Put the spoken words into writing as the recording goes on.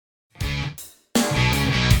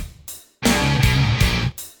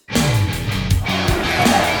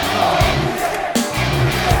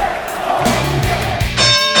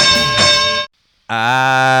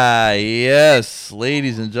Yes,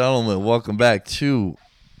 ladies and gentlemen, welcome back to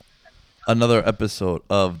another episode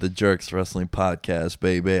of the Jerks Wrestling Podcast,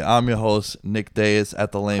 baby. I'm your host, Nick Diaz,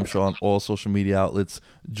 at The Lame Show on all social media outlets.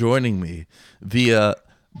 Joining me via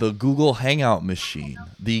the Google Hangout machine,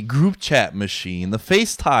 the group chat machine, the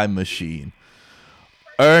FaceTime machine,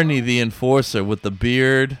 Ernie the Enforcer with the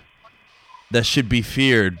beard that should be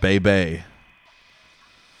feared, baby.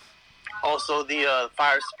 Also, the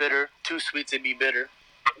fire spitter, too sweet to be bitter.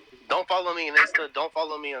 Don't follow me on Insta. Don't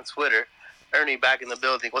follow me on Twitter. Ernie back in the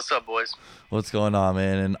building. What's up, boys? What's going on,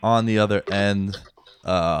 man? And on the other end,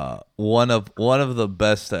 one of the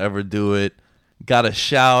best to ever do it. Got a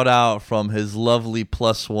shout out from his lovely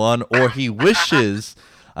 +1, or he wishes.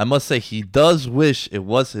 I must say he does wish it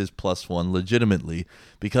was his +1, legitimately,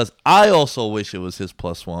 because I also wish it was his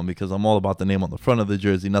 +1 because I'm all about the name on the front of the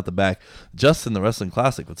jersey, not the back. Justin, the Wrestling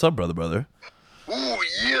Classic. What's up, brother? Ooh, yeah,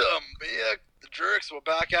 the Jerks, we're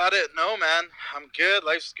back at it. No, man, I'm good.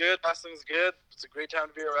 Life's good. Wrestling's good. It's a great time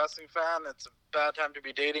to be a wrestling fan. It's a bad time to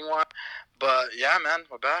be dating one. But, yeah, man,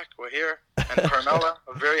 we're back. We're here. And Carmella,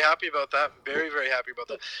 I'm very happy about that. Very, very happy about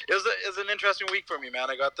that. It was an interesting week for me, man.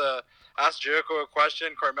 I got to ask Jericho a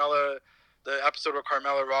question. Carmella, the episode where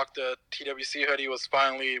Carmella rocked the TWC hoodie was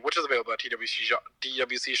finally, which is available at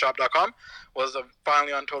TWCshop.com, was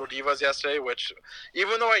finally on Total Divas yesterday, which,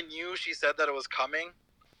 even though I knew she said that it was coming,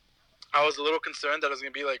 I was a little concerned that it was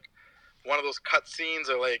going to be like one of those cut scenes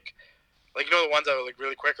or like you know, the ones that are like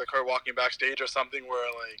really quick, like her walking backstage or something where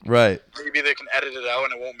like Right. maybe they can edit it out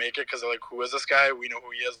and it won't make it because they're like, who is this guy? We know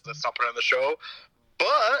who he is. Let's not put it on the show.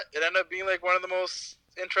 But it ended up being like one of the most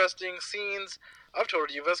interesting scenes of Total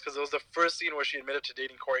Divas because it was the first scene where she admitted to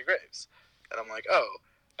dating Corey Graves. And I'm like, oh,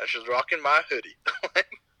 and she's rocking my hoodie.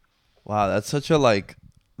 Wow, that's such a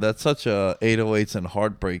 808s and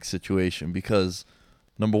heartbreak situation because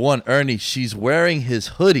number one, Ernie, she's wearing his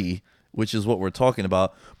hoodie, which is what we're talking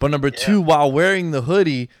about. But number two, while wearing the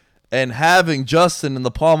hoodie and having Justin in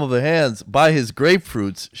the palm of her hands by his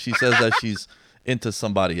grapefruits, she says that she's into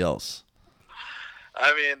somebody else.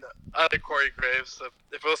 I mean, I like Corey Graves. So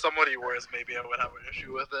if it was somebody worse, maybe I would have an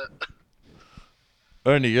issue with it.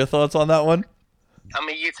 Ernie, your thoughts on that one? I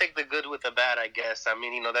mean, you take the good with the bad, I guess. I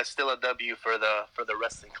mean, you know, that's still a W for the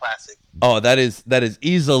Wrestling Classic. Oh, that is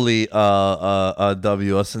easily a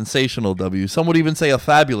W, a sensational W. Some would even say a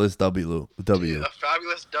fabulous W. Yeah, a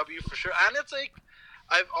fabulous W for sure. And it's like,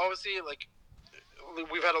 I've obviously, like,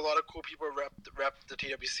 we've had a lot of cool people rep the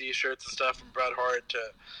TWC shirts and stuff, from Bret Hart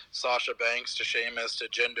to Sasha Banks to Sheamus to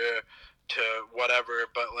Jinder to whatever.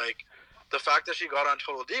 But, like, the fact that she got on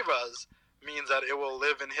Total Divas means that it will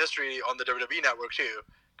live in history on the WWE Network too,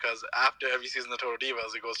 because after every season of Total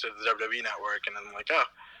Divas, it goes to the WWE Network, and I'm like,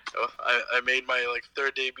 I made my like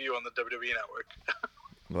third debut on the WWE Network.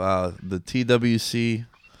 Wow, the TWC,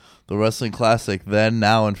 the Wrestling Classic, then,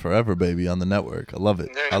 now, and forever, baby, on the network. I love it.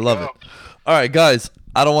 I love it. All right, guys,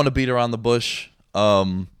 I don't want to beat around the bush.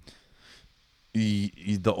 The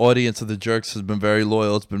audience of the Jerks has been very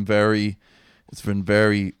loyal. It's been very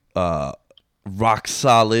rock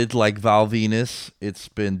solid, like Val Venus. It's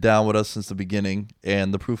been down with us since the beginning,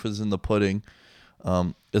 and the proof is in the pudding.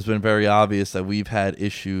 It's been very obvious that we've had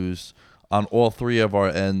issues on all three of our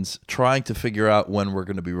ends trying to figure out when we're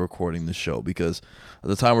going to be recording the show, because at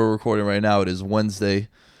the time we're recording right now, it is Wednesday,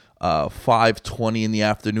 5:20 in the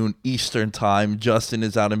afternoon Eastern time. Justin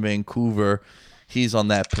is out in Vancouver. He's on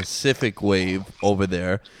that Pacific wave over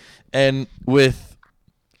there, and with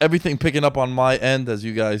everything picking up on my end, as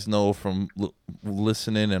you guys know from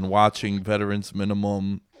listening and watching Veterans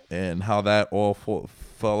Minimum and how that all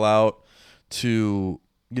fell out, to,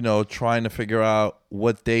 you know, trying to figure out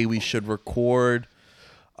what day we should record.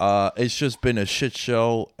 It's just been a shit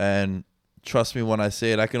show, and trust me when I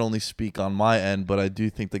say it, I can only speak on my end, but I do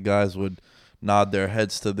think the guys would nod their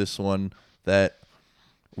heads to this one, that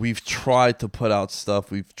we've tried to put out stuff,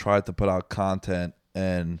 we've tried to put out content,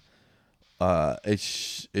 and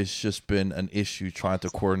it's just been an issue trying to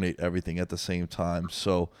coordinate everything at the same time.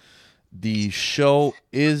 So the show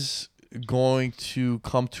is going to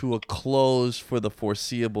come to a close for the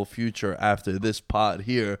foreseeable future after this pod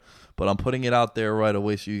here, but I'm putting it out there right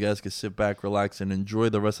away so you guys can sit back, relax, and enjoy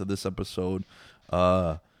the rest of this episode.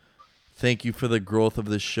 Thank you for the growth of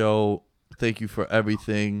the show. Thank you for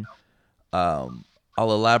everything. I'll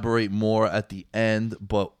elaborate more at the end,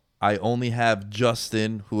 but I only have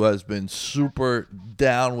Justin, who has been super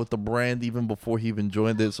down with the brand even before he even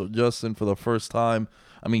joined it. So, Justin, for the first time,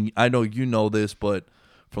 I mean, I know you know this, but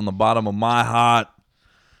from the bottom of my heart,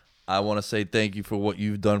 I want to say thank you for what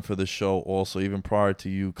you've done for the show. Also, even prior to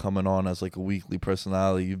you coming on as like a weekly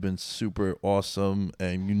personality, you've been super awesome,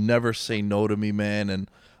 and you never say no to me, man. And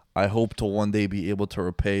I hope to one day be able to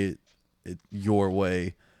repay it your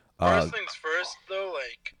way. First things first, though,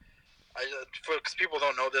 like, because people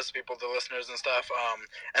don't know this, the listeners and stuff.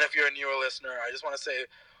 And if you're a newer listener, I just want to say,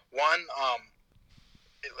 one,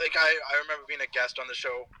 like I remember being a guest on the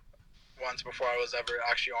show once before I was ever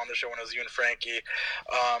actually on the show when it was you and Frankie.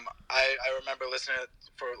 I remember listening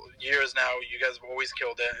for years now. You guys have always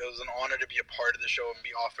killed it. It was an honor to be a part of the show and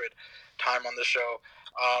be offered time on the show.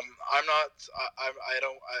 I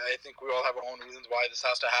think we all have our own reasons why this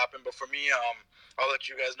has to happen. But for me, I'll let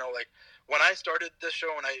you guys know, like, when I started this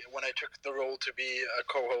show, when I took the role to be a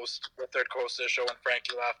co-host, the third co-host of the show when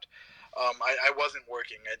Frankie left, I wasn't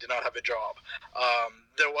working. I did not have a job.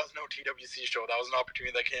 There was no TWC show. That was an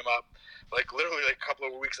opportunity that came up, like, literally like a couple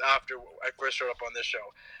of weeks after I first showed up on this show.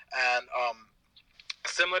 And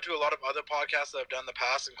similar to a lot of other podcasts that I've done in the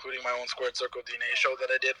past, including my own Squared Circle DNA show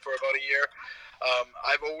that I did for about a year,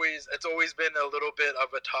 it's always been a little bit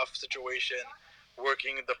of a tough situation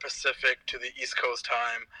working the Pacific to the East Coast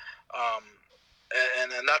time.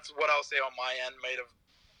 And that's what I'll say on my end might have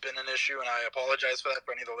been an issue, and I apologize for that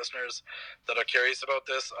for any of the listeners that are curious about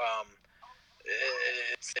this.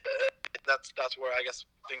 That's where I guess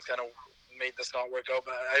things kind of made this not work out,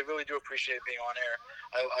 but I really do appreciate being on air.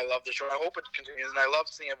 I love the show. I hope it continues, and I love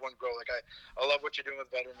seeing everyone grow. Like, I love what you're doing with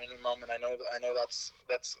Veteran Minimum, and I know that's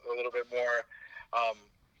a little bit more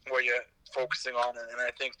where you're focusing on it, and I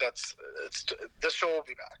think this show will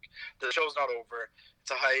be back. The show's not over. It's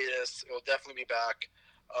a hiatus. It will definitely be back.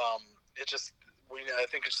 I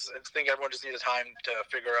think everyone just needs time to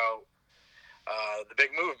figure out the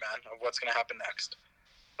big move, man, of what's going to happen next.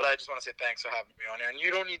 But I just want to say thanks for having me on here. And you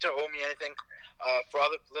don't need to owe me anything. For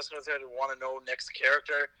other listeners there that want to know Nick's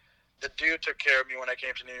character, the dude took care of me when I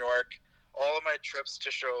came to New York. All of my trips to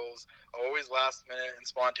shows, always last minute and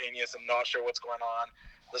spontaneous and not sure what's going on.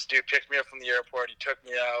 This dude picked me up from the airport. He took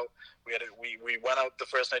me out. We went out the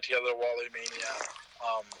first night together, Wally Mania.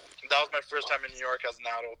 That was my first time in New York as an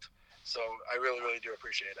adult. So I really, really do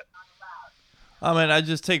appreciate it. I mean, I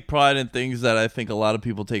just take pride in things that I think a lot of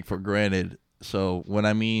people take for granted. So when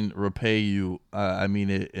I mean repay you, I mean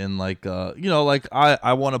it in like, like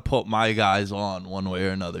I want to put my guys on one way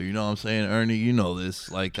or another. You know what I'm saying? Ernie, you know this.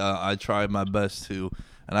 Like, I tried my best to,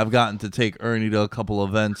 and I've gotten to take Ernie to a couple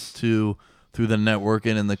events too, through the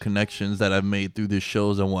networking and the connections that I've made through the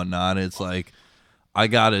shows and whatnot. It's like, I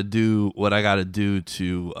got to do what I got to do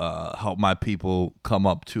to help my people come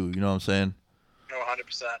up too. You know what I'm saying? No,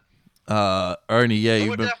 100%. Ernie, yeah.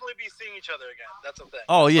 We'll definitely be seeing each other again. That's the thing.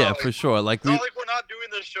 Oh, yeah, for sure. Like, it's not like we're not doing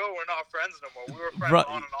this show. We're not friends no more. We were friends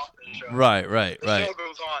on and off this show. Right. The show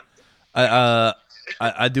goes on.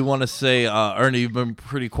 I do want to say, Ernie, you've been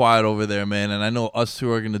pretty quiet over there, man. And I know us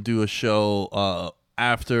two are going to do a show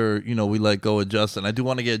after, we let go of Justin. I do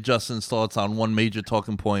want to get Justin's thoughts on one major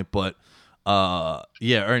talking point, but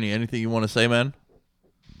yeah, Ernie, anything you want to say, man?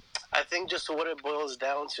 I think just what it boils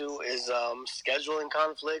down to is scheduling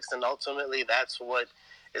conflicts, and ultimately that's what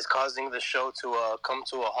is causing the show to come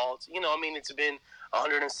to a halt. It's been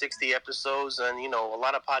 160 episodes, and, a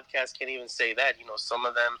lot of podcasts can't even say that. Some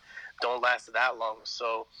of them don't last that long.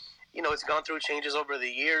 So, it's gone through changes over the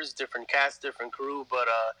years, different cast, different crew, but,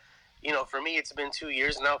 for me, it's been 2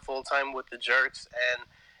 years now full-time with the Jerks, and,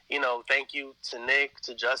 thank you to Nick,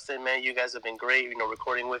 to Justin, man. You guys have been great,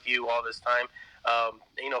 recording with you all this time.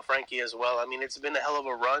 Frankie as well. It's been a hell of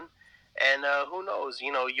a run, and who knows,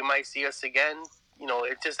 you might see us again.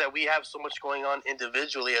 It's just that we have so much going on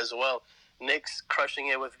individually as well. Nick's crushing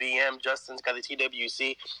it with VM. Justin's got the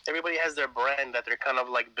TWC. Everybody has their brand that they're kind of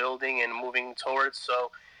like building and moving towards.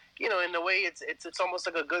 So, in a way, it's almost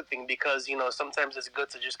like a good thing because, sometimes it's good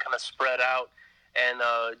to just kind of spread out and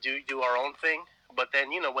do our own thing. But then,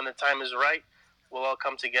 when the time is right, we'll all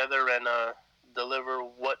come together and deliver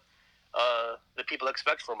what the people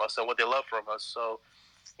expect from us and what they love from us. So,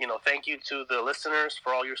 thank you to the listeners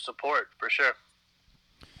for all your support, for sure.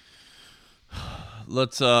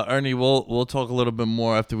 Let's Ernie, we'll talk a little bit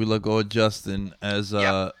more after we let go of Justin, as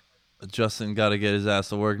Justin got to get his ass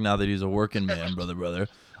to work now that he's a working man, brother.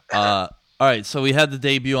 All right, so we had the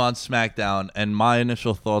debut on SmackDown, and my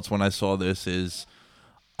initial thoughts when I saw this is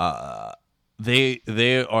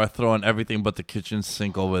they are throwing everything but the kitchen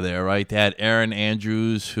sink over there, right? They had Aaron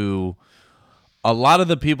Andrews, who a lot of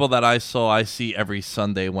the people that I see every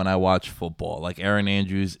Sunday when I watch football. Like, Aaron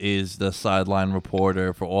Andrews is the sideline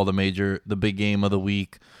reporter for all the big game of the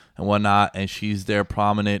week and whatnot, and she's their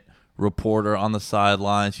prominent reporter on the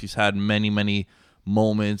sidelines. She's had many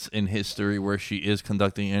moments in history where she is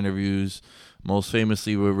conducting interviews, most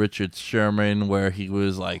famously with Richard Sherman, where he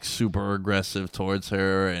was like super aggressive towards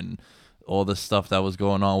her, and all the stuff that was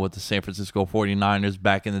going on with the San Francisco 49ers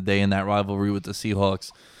back in the day in that rivalry with the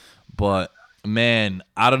Seahawks. But man,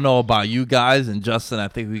 I don't know about you guys, and Justin, I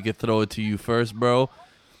think we could throw it to you first, bro.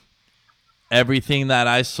 Everything that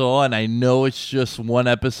I saw, and I know it's just one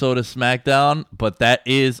episode of SmackDown, but that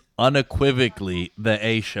is unequivocally the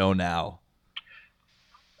A show now.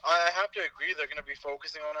 I have to agree. They're going to be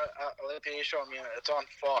focusing on it like the A show. I mean, it's on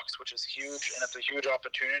Fox, which is huge, and it's a huge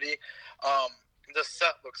opportunity. The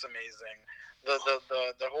set looks amazing.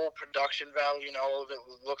 The whole production value and all of it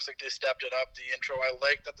looks like they stepped it up. The intro, I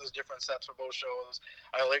like that there's different sets for both shows.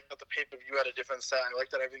 I like that the pay-per-view had a different set. I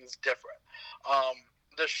like that everything's different.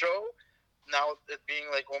 The show, now it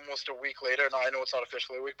being like almost a week later, now I know it's not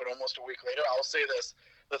officially a week, but almost a week later, I'll say this.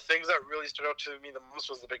 The things that really stood out to me the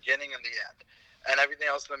most was the beginning and the end. And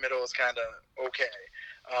everything else in the middle is kind of okay.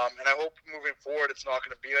 And I hope moving forward it's not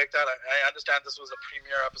going to be like that. I understand this was a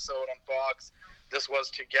premiere episode on Fox. This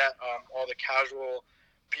was to get all the casual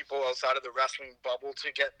people outside of the wrestling bubble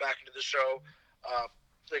to get back into the show.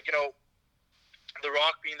 The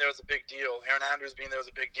Rock being there was a big deal. Aaron Andrews being there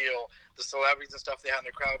was a big deal. The celebrities and stuff they had in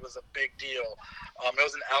the crowd was a big deal. It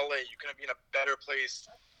was in LA. You couldn't be in a better place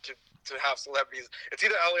to have celebrities. It's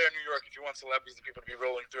either LA or New York if you want celebrities and people to be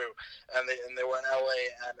rolling through. And they were in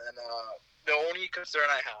LA. And the only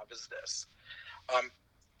concern I have is this.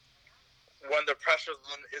 When the pressure,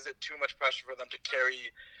 is it too much pressure for them to carry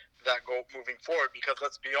that goal moving forward? Because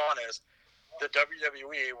let's be honest, the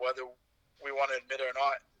WWE, whether we want to admit it or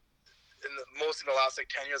not, most in the last 10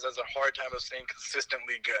 years has a hard time of staying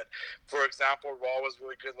consistently good. For example, Raw was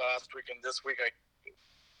really good last week, and this week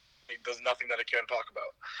there's nothing that I care to talk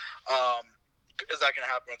about. Is that going to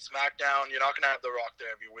happen on SmackDown? You're not going to have The Rock there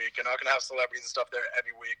every week. You're not going to have celebrities and stuff there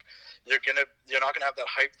every week. You're not going to have that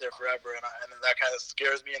hype there forever, and that kind of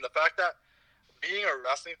scares me. And the fact that being a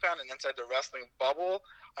wrestling fan and inside the wrestling bubble,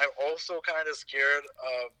 I'm also kind of scared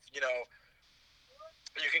of,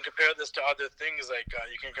 you can compare this to other things, like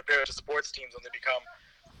you can compare it to sports teams when they become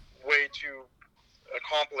way too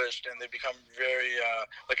accomplished and they become very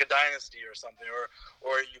like a dynasty or something,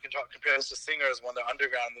 or you can compare this to singers when they're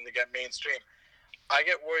underground and they get mainstream. I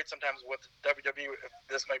get worried sometimes with WWE if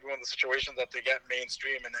this might be one of the situations that they get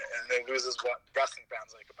mainstream and it loses what wrestling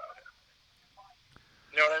fans like about it.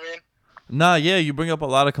 You know what I mean? Nah, yeah, you bring up a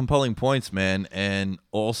lot of compelling points, man, and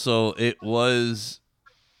also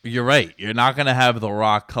you're right. You're not going to have The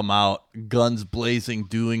Rock come out guns blazing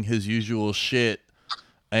doing his usual shit,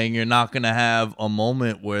 and you're not going to have a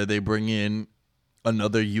moment where they bring in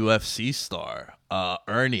another UFC star.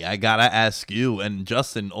 Ernie, I got to ask you, and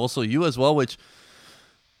Justin, also you as well, which,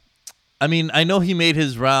 I mean, I know he made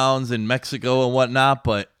his rounds in Mexico and whatnot,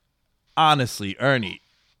 but honestly, Ernie,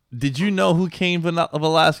 did you know who Cain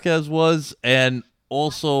Velasquez was? And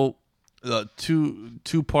also,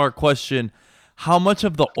 two-part question. How much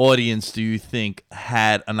of the audience do you think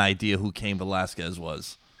had an idea who Cain Velasquez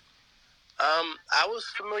was? I was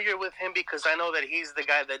familiar with him because I know that he's the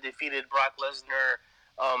guy that defeated Brock Lesnar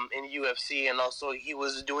in UFC, and also he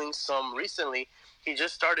was doing recently, he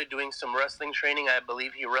just started doing some wrestling training. I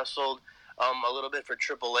believe he wrestled a little bit for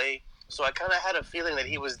AAA. So I kind of had a feeling that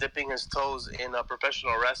he was dipping his toes in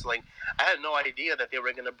professional wrestling. I had no idea that they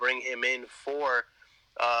were going to bring him in for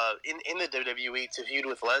in the WWE to feud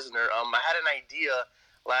with Lesnar. I had an idea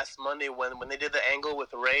last Monday when they did the angle with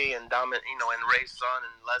Ray and and Ray's son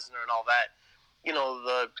and Lesnar and all that.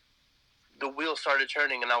 The wheel started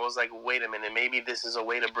turning, and I was like, wait a minute, maybe this is a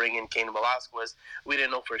way to bring in Cain Velasquez. We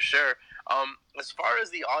didn't know for sure. As far as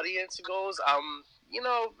the audience goes,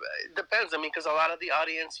 it depends. I mean, because a lot of the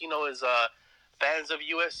audience, is fans of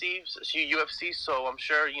UFC, so I'm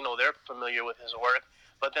sure, they're familiar with his work.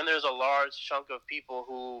 But then there's a large chunk of people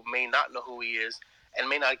who may not know who he is and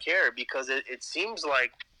may not care because it seems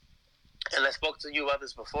like, and I spoke to you about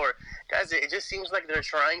this before, guys, it just seems like they're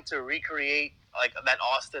trying to recreate like that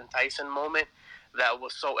Austin Tyson moment that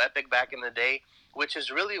was so epic back in the day, which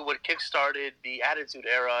is really what kickstarted the Attitude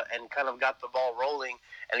Era and kind of got the ball rolling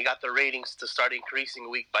and got the ratings to start increasing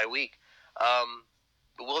week by week.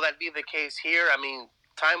 Will that be the case here? I mean,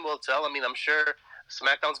 time will tell. I mean, I'm sure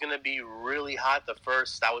SmackDown's going to be really hot the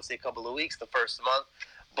first, I would say, couple of weeks, the first month.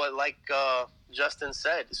 But like Justin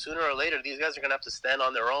said, sooner or later, these guys are going to have to stand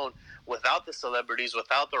on their own without the celebrities,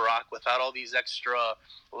 without The Rock, without all these extra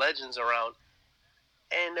legends around.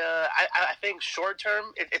 And I think short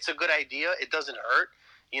term, it's a good idea. It doesn't hurt.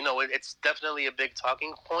 It's definitely a big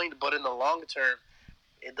talking point. But in the long term,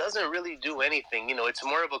 it doesn't really do anything. It's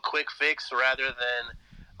more of a quick fix rather than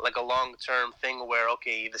like a long-term thing where,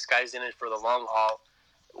 okay, this guy's in it for the long haul.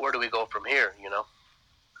 Where do we go from here, you know?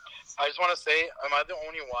 I just want to say, am I the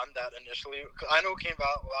only one that initially... Cause I know Cain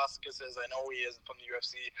Velasquez is, I know he is from the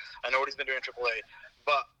UFC, I know what he's been doing in AAA,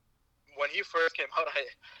 but when he first came out,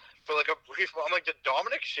 for like a brief moment, I'm like, did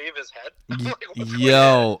Dominic shave his head? Like,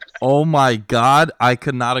 Yo, oh my God, I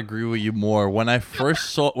could not agree with you more. When I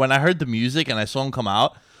heard the music and I saw him come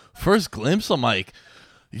out, first glimpse, I'm like,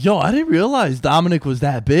 yo, I didn't realize Dominic was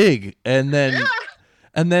that big. And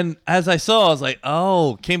then as I saw, I was like,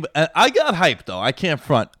 oh, I got hyped though. I can't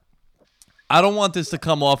front. I don't want this to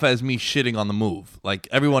come off as me shitting on the move. Like,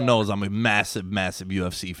 everyone knows I'm a massive, massive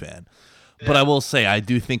UFC fan. But I will say, I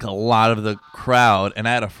do think a lot of the crowd, and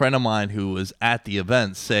I had a friend of mine who was at the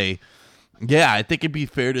event say, yeah, I think it'd be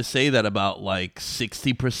fair to say that about like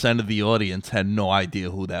 60% of the audience had no idea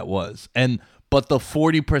who that was. But the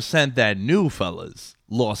 40% that knew, fellas,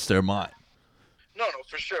 lost their mind. No,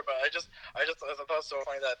 for sure. But I thought it was so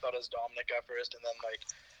funny that I thought it was Dominic at first, and then like...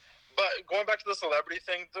 But going back to the celebrity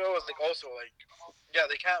thing, though, is like also like, yeah,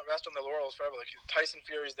 they can't rest on their laurels forever. Like Tyson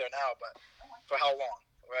Fury's there now, but for how long,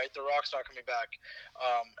 right? The Rock's not coming back,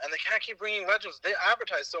 and they can't keep bringing legends. They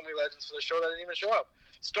advertised so many legends for the show that didn't even show up.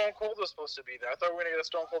 Stone Cold was supposed to be there. I thought we were gonna get a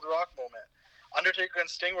Stone Cold Rock moment. Undertaker and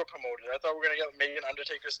Sting were promoted. I thought we were gonna get maybe an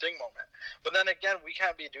Undertaker Sting moment. But then again, we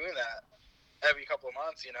can't be doing that every couple of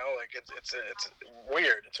months. You know, like it's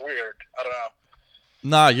weird. It's weird. I don't know.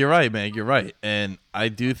 Nah, you're right, man. You're right. And I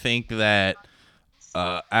do think that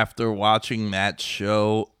after watching that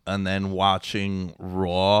show and then watching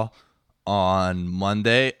Raw on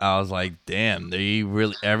Monday, I was like, damn, they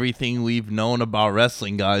really, everything we've known about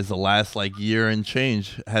wrestling, guys, the last like year and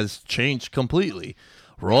change has changed completely.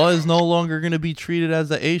 Raw is no longer going to be treated as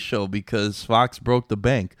the A show because Fox broke the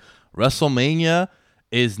bank. WrestleMania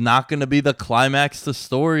is not going to be the climax to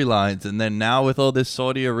storylines. And then now with all this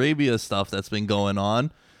Saudi Arabia stuff that's been going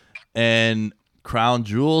on and Crown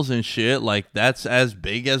Jewels and shit, like that's as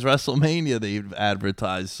big as WrestleMania they've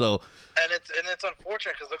advertised. So and it's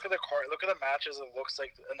unfortunate because look at the card, look at the matches. It looks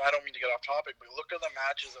like, and I don't mean to get off topic, but look at the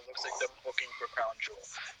matches. It looks like they're booking for Crown Jewel.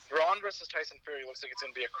 Braun versus Tyson Fury looks like it's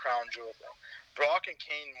going to be a Crown Jewel thing. Brock and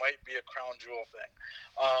Kane might be a Crown Jewel thing.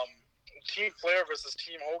 Team Flair versus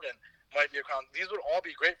Team Hogan might be a crown. These would all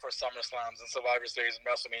be great for SummerSlams and Survivor Series and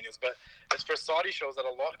WrestleManias, but it's for Saudi shows that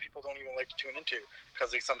a lot of people don't even like to tune into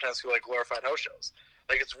because they sometimes feel like glorified house shows.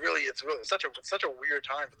 Like it's really such a weird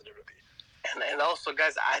time for the WWE. And also,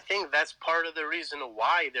 guys, I think that's part of the reason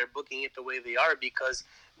why they're booking it the way they are, because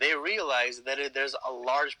they realize that there's a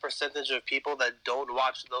large percentage of people that don't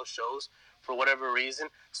watch those shows for whatever reason.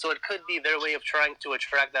 So it could be their way of trying to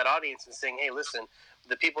attract that audience and saying, hey, listen,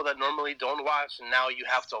 the people that normally don't watch, now you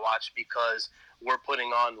have to watch because we're putting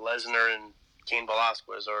on Lesnar and Cain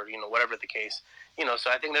Velasquez or, you know, whatever the case. You know, so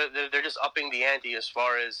I think they're just upping the ante as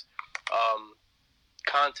far as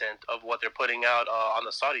content of what they're putting out on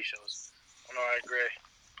the Saudi shows. No, I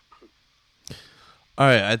agree. All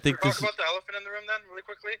right, I think talk about the elephant in the room then, really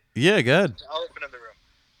quickly. Yeah, good. The elephant in the room.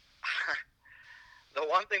 The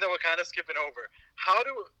one thing that we're kind of skipping over. How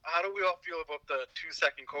do we all feel about the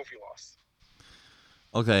 2-second Kofi loss?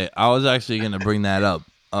 Okay, I was actually gonna bring that up.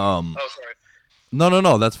 Oh, sorry.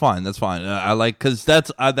 No, that's fine. That's fine. I like because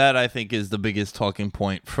that I think is the biggest talking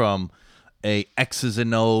point from a X's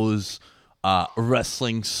and O's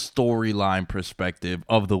wrestling storyline perspective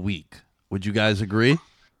of the week. Would you guys agree?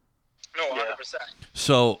 No, 100%.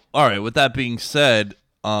 So, all right. With that being said,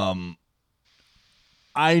 I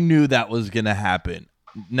knew that was gonna happen.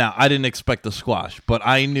 Now, I didn't expect the squash, but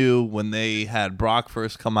I knew when they had Brock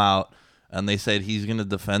first come out and they said he's gonna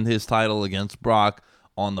defend his title against Brock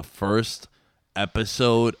on the first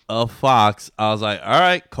episode of Fox, I was like, all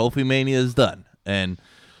right, Kofi Mania is done. And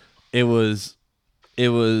it was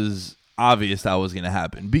obvious that was going to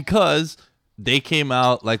happen because they came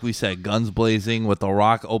out, like we said, guns blazing with The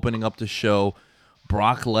Rock opening up the show.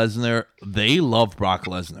 Brock Lesnar, they love Brock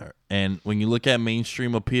Lesnar. And when you look at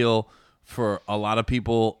mainstream appeal for a lot of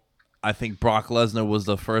people, I think Brock Lesnar was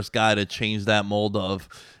the first guy to change that mold of,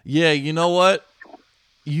 yeah, you know what?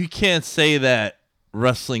 You can't say that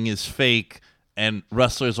wrestling is fake and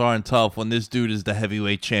wrestlers aren't tough when this dude is the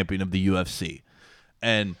heavyweight champion of the UFC.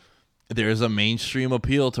 And there's a mainstream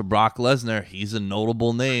appeal to Brock Lesnar. He's a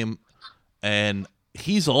notable name. And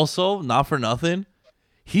he's also, not for nothing,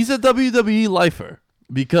 he's a WWE lifer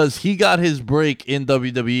because he got his break in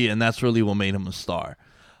WWE, and that's really what made him a star.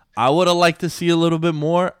 I would have liked to see a little bit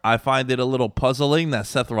more. I find it a little puzzling that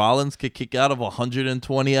Seth Rollins could kick out of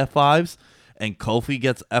 120 F5s and Kofi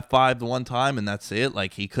gets F5'd one time and that's it.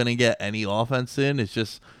 Like, he couldn't get any offense in. It's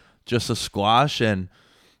just a squash. And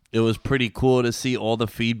it was pretty cool to see all the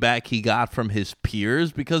feedback he got from his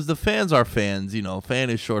peers, because the fans are fans. Fan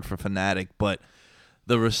is short for fanatic, but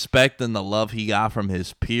the respect and the love he got from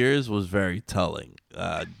his peers was very telling.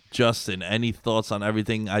 Justin, any thoughts on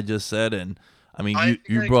everything I just said? And I mean,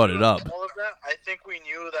 you brought it up. All of that, I think we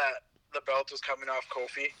knew that the belt was coming off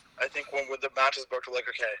Kofi. I think when the matches booked, we're like,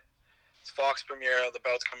 okay, it's Fox premiere, the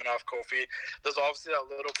belt's coming off Kofi. There's obviously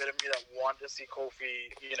that little bit of me that wanted to see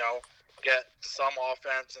Kofi, get some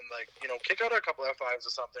offense and kick out a couple F5s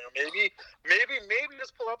or something, or maybe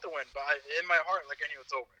just pull out the win. But in my heart, I knew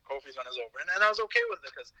it's over. Kofi's run is over, and I was okay with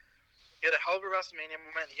it because he had a hell of a WrestleMania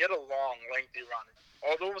moment. He had a long, lengthy run.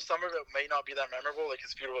 Although some of it may not be that memorable, like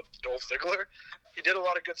his feud with Dolph Ziggler, he did a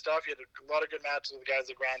lot of good stuff. He had a lot of good matches with guys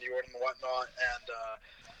like Randy Orton and whatnot, and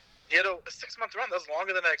he had a 6-month run. That's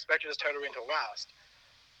longer than I expected his title reign to last.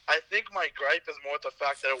 I think my gripe is more with the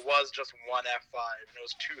fact that it was just one F5 and it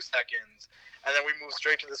was 2 seconds. And then we moved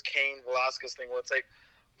straight to this Kane Velasquez thing where it's like,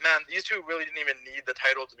 man, these two really didn't even need the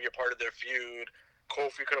title to be a part of their feud.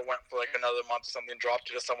 Kofi could have went for another month or something, dropped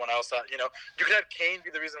it to someone else. That you could have Kane be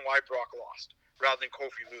the reason why Brock lost rather than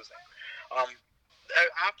Kofi losing.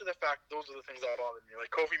 After the fact, those are the things that bothered me.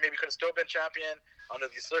 Kofi maybe could have still been champion under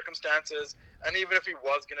these circumstances, and even if he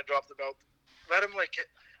was going to drop the belt, let him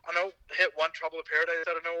hit one Trouble of Paradise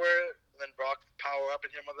out of nowhere, and then Brock power up and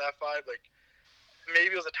hit him with that 5.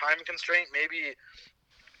 Maybe it was a time constraint. Maybe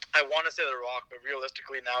I want to say The Rock, but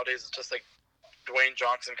realistically nowadays it's just Dwayne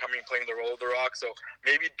Johnson coming and playing the role of The Rock. So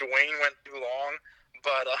maybe Dwayne went too long,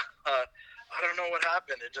 but I don't know what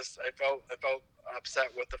happened. I felt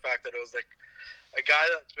upset with the fact that it was a guy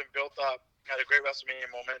that's been built up, had a great WrestleMania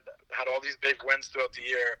moment, had all these big wins throughout the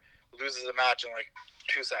year, loses a match in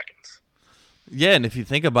 2 seconds. Yeah, and if you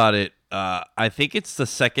think about it, I think it's the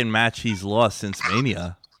second match he's lost since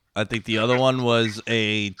Mania. I think the other one was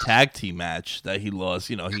a tag team match that he lost.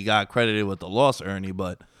 He got credited with the loss, Ernie,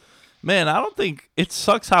 but man, I don't think it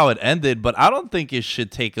sucks how it ended, but I don't think it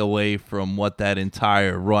should take away from what that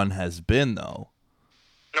entire run has been, though.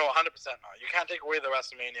 No, 100% not. You can't take away the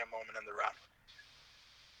WrestleMania moment in the run.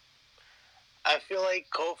 I feel like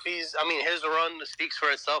his run speaks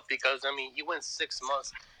for itself because, he went 6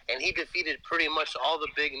 months and he defeated pretty much all the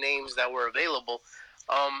big names that were available.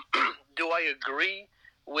 Do I agree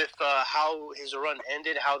with how his run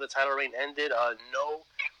ended, how the title reign ended? No.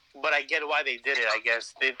 But I get why they did it, I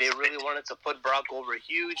guess. They really wanted to put Brock over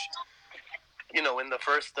huge. In the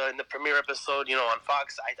first, in the premiere episode, on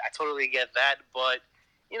Fox, I totally get that. But,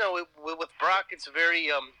 with Brock, it's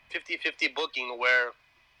very 50-50 booking where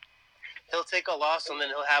he'll take a loss and then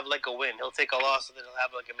he'll have a win. He'll take a loss and then he'll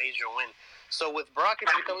have a major win. So with Brock,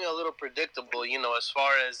 it's becoming a little predictable, as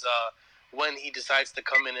far as when he decides to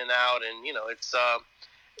come in and out. And, it's,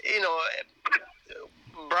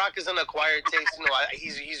 Brock is an acquired taste.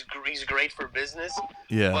 He's great for business.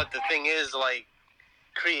 Yeah. But the thing is,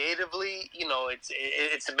 creatively,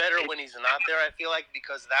 it's better when he's not there, I feel like,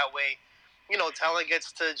 because that way, talent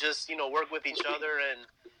gets to just, work with each other. And,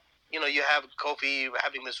 you have Kofi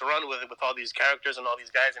having this run with all these characters and all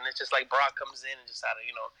these guys. And it's just Brock comes in and just out of,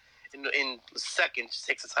 in seconds, just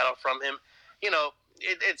takes the title from him.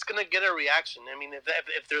 It's going to get a reaction.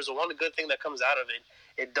 If there's one good thing that comes out of it,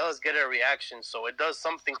 it does get a reaction. So it does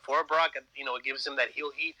something for Brock. It gives him that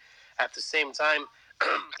heel heat. At the same time,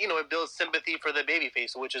 it builds sympathy for the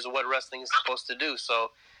babyface, which is what wrestling is supposed to do.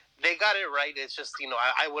 So they got it right. It's just,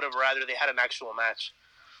 I would have rather they had an actual match.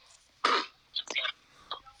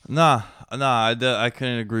 Nah, I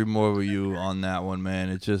couldn't agree more with you on that one, man.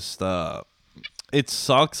 It just, it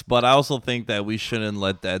sucks, but I also think that we shouldn't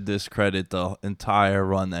let that discredit the entire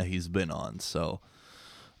run that he's been on. So,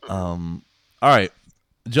 all right,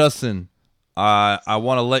 Justin, I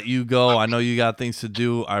want to let you go. I know you got things to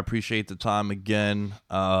do. I appreciate the time again.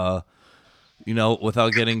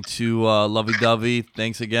 Without getting too lovey-dovey,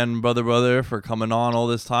 thanks again, brother, for coming on all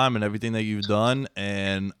this time and everything that you've done.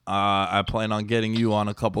 And I plan on getting you on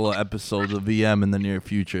a couple of episodes of VM in the near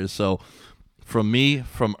future. So from me,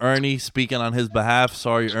 from Ernie, speaking on his behalf,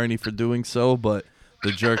 sorry, Ernie, for doing so, but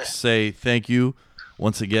the Jerks say thank you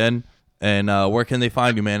once again. And where can they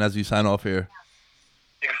find you, man, as you sign off here?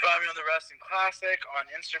 You can find me on the Wrestling Classic on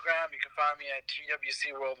Instagram. You can find me at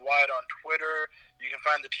TWC Worldwide on Twitter. You can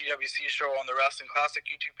find the TWC show on the Wrestling Classic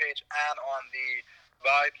YouTube page and on the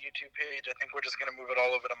Vibe YouTube page. I think we're just going to move it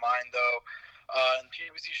all over to mine, though. And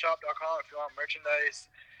TWCshop.com if you want merchandise.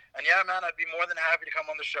 And yeah, man, I'd be more than happy to come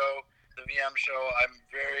on the show, the VM show. I'm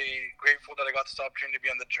very grateful that I got this opportunity to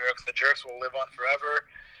be on the Jerks. The Jerks will live on forever.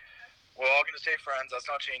 We're all going to stay friends. That's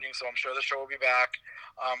not changing, so I'm sure the show will be back.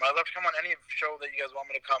 I'd love to come on any show that you guys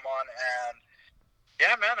want me to come on. And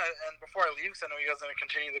Yeah, man. And before I leave, because I know you guys are going to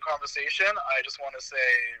continue the conversation, I just want to say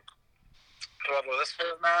to all the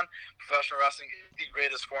listeners, man, professional wrestling is the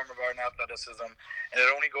greatest form of art and athleticism, and it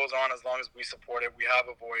only goes on as long as we support it. We have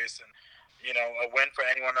a voice, and a win for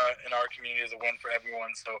anyone in our community is a win for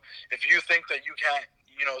everyone. So if you think that you can't,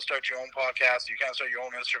 start your own podcast, you can't start your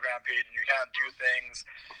own Instagram page, and you can't do things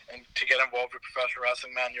and to get involved with professional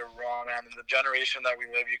wrestling, man, you're wrong, man. In the generation that we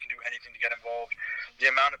live, you can do anything to get involved. The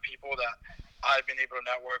amount of people that I've been able to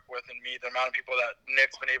network with and meet, the amount of people that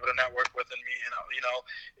Nick's been able to network with and meet,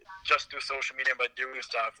 just through social media and by doing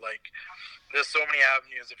stuff. Like, there's so many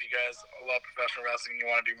avenues if you guys love professional wrestling and you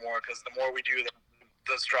want to do more, because the more we do,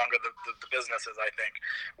 the stronger the business is, I think,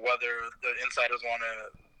 whether the insiders want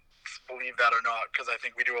to believe that or not, because I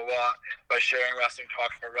think we do a lot by sharing wrestling,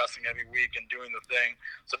 talking about wrestling every week and doing the thing.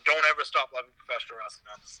 So don't ever stop loving professional wrestling,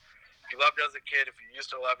 man. If you loved it as a kid, if you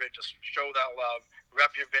used to love it, just show that love.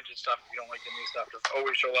 Rep your vintage stuff if you don't like the new stuff. Just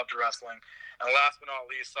always show love to wrestling. And last but not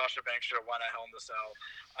least, Sasha Banks should have won at Hell in the Cell.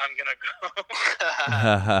 I'm going to go.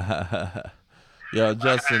 Yo,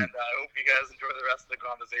 Justin. And I hope you guys enjoy the rest of the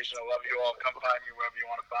conversation. I love you all. Come find me wherever you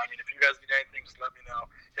want to find me. And if you guys need anything, just let me know.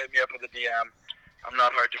 Hit me up with a DM. I'm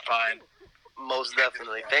not hard to find. Most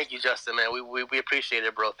definitely. Thank you, Justin, man. We appreciate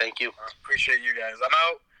it, bro. Thank you. Appreciate you guys. I'm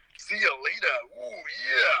out. See you later. Ooh,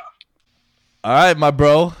 yeah. All right, my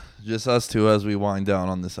bro. Just us two as we wind down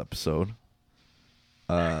on this episode.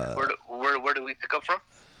 Where do we pick up from?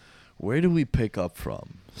 Where do we pick up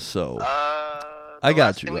from? So, I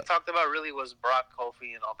got you. Thing we talked about really was Brock,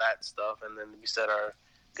 Kofi, and all that stuff, and then we said our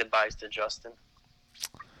goodbyes to Justin.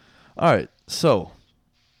 All right, so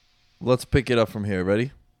let's pick it up from here.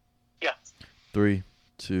 Ready? Yeah. 3,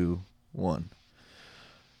 2, 1.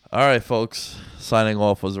 All right, folks. Signing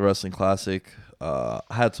off was a wrestling classic.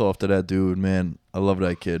 Hats off to that dude, man. I love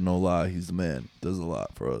that kid. No lie, he's the man. Does a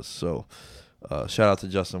lot for us. So, shout out to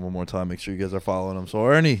Justin one more time. Make sure you guys are following him. So,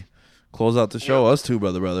 Ernie, close out the show. Us too,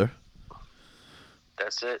 brother.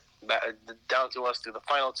 That's it. Down to us to the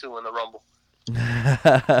final two in the Rumble.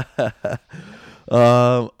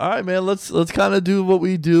 All right, man. Let's kind of do what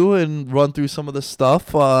we do and run through some of the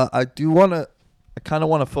stuff. I kind of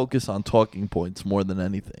want to focus on talking points more than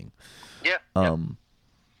anything. Yeah.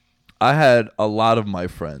 I had a lot of my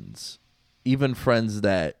friends, even friends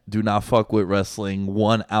that do not fuck with wrestling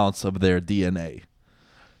 1 ounce of their DNA,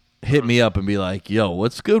 hit me up and be like, yo,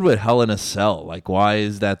 what's good with Hell in a Cell? Like, why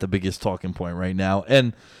is that the biggest talking point right now?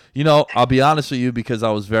 And, I'll be honest with you, because I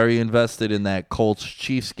was very invested in that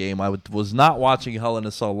Colts-Chiefs game. I was not watching Hell in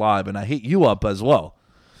a Cell live, and I hit you up as well.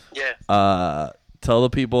 Yeah. Tell the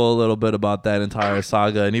people a little bit about that entire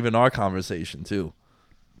saga and even our conversation, too.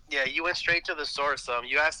 Yeah, you went straight to the source.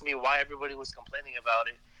 You asked me why everybody was complaining about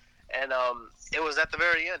it. And it was at the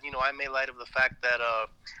very end. I made light of the fact that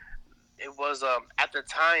it was, at the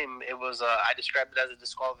time, it was, I described it as a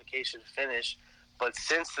disqualification finish. But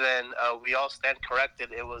since then, we all stand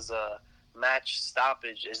corrected. It was a match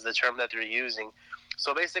stoppage is the term that they're using.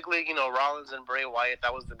 So basically, Rollins and Bray Wyatt,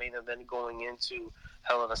 that was the main event going into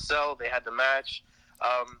Hell in a Cell. They had the match.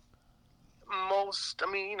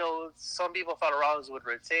 Some people thought Rollins would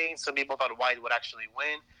retain. Some people thought Wyatt would actually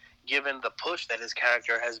win, given the push that his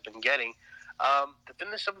character has been getting. The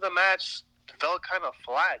finish of the match felt kind of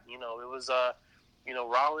flat. It was,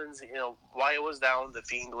 Rollins, Wyatt was down, The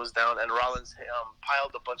Fiend was down, and Rollins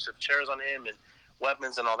piled a bunch of chairs on him and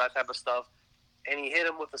weapons and all that type of stuff, and he hit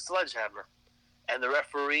him with a sledgehammer. And the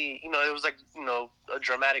referee, it was like, a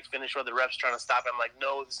dramatic finish where the ref's trying to stop him, like,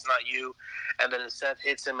 no, this is not you. And then Seth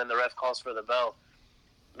hits him and the ref calls for the bell.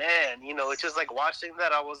 Man, it's just like watching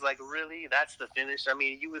that, I was like, really? That's the finish? I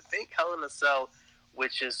mean, you would think Hell in a Cell,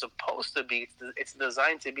 which is supposed to be, it's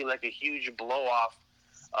designed to be like a huge blow-off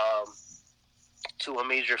to a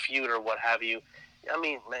major feud or what have you. I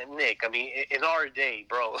mean, man, Nick, in our day,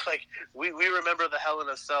 bro, like, we remember the Hell in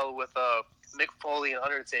a Cell with Mick Foley and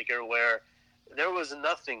Undertaker, where there was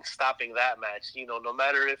nothing stopping that match. No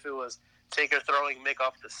matter if it was Taker throwing Mick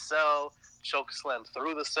off the cell, choke slam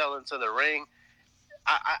through the cell into the ring.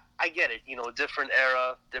 I get it, different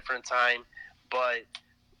era, different time, but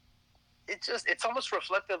it's almost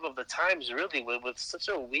reflective of the times, really, with such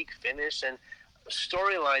a weak finish. And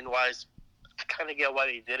storyline wise, I kind of get why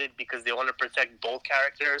they did it, because they want to protect both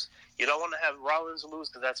characters. You don't want to have Rollins lose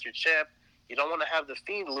because that's your champ. You don't want to have The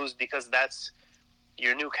Fiend lose because that's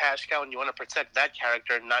your new cash cow, and you want to protect that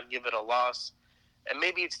character and not give it a loss. And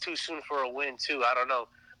maybe it's too soon for a win too, I don't know.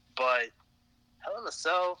 But Hell in a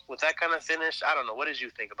Cell with that kind of finish, I don't know. What did you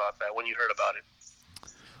think about that when you heard about it?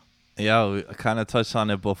 Yeah, we kind of touched on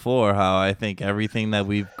it before, how I think everything that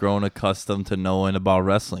we've grown accustomed to knowing about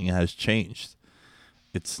wrestling has changed.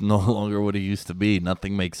 it's no longer what it used to be.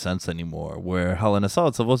 Nothing makes sense anymore. Where Hell in a Cell,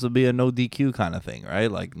 it's supposed to be a no DQ kind of thing,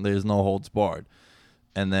 right? Like there's no holds barred.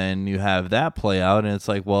 And then you have that play out, and it's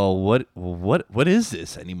like, well, what is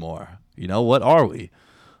this anymore? You know, what are we?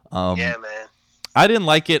 Yeah, man. I didn't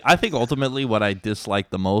like it. I think ultimately what I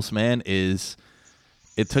disliked the most, man, is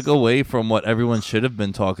it took away from what everyone should have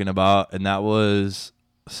been talking about, and that was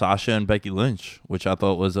Sasha and Becky Lynch, which I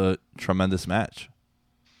thought was a tremendous match.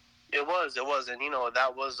 It was, and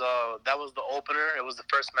that was the opener. It was the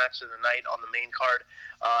first match of the night on the main card.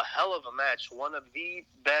 Hell of a match, one of the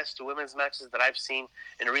best women's matches that I've seen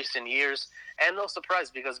in recent years, and no surprise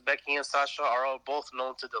because Becky and Sasha are all both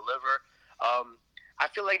known to deliver. I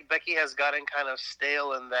feel like Becky has gotten kind of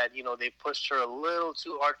stale in that they pushed her a little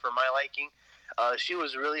too hard for my liking. She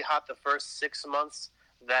was really hot the first 6 months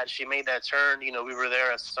that she made that turn. We were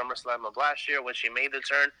there at SummerSlam of last year when she made the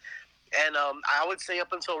turn. And I would say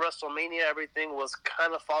up until WrestleMania, everything was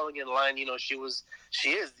kind of falling in line. She is,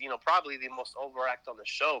 probably the most overact on the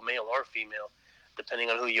show, male or female, depending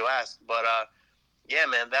on who you ask. But, yeah,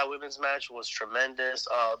 man, that women's match was tremendous.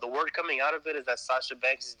 The word coming out of it is that Sasha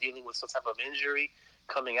Banks is dealing with some type of injury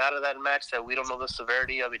coming out of that match that we don't know the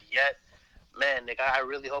severity of it yet. Man, Nick, I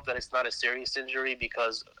really hope that it's not a serious injury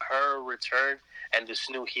because her return and this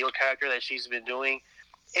new heel character that she's been doing,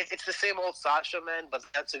 it's the same old Sasha, man, but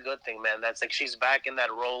that's a good thing, man. That's like she's back in that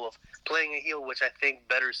role of playing a heel, which I think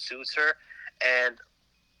better suits her. And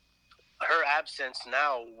her absence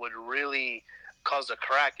now would really cause a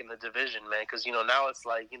crack in the division, man, because, now it's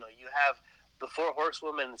like, you have the four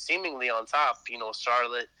horsewomen seemingly on top,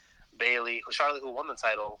 Charlotte, Bayley, Charlotte who won the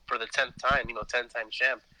title for the 10th time, 10-time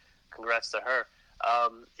champ. Congrats to her.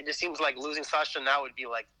 It just seems like losing Sasha now would be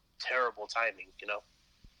like terrible timing,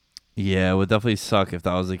 Yeah, it would definitely suck if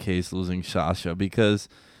that was the case, losing Sasha, because,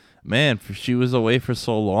 man, she was away for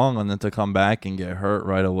so long, and then to come back and get hurt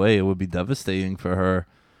right away, it would be devastating for her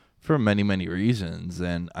for many, many reasons.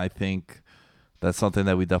 And I think that's something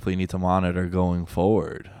that we definitely need to monitor going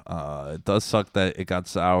forward. It does suck that it got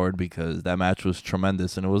soured because that match was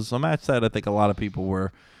tremendous, and it was a match that I think a lot of people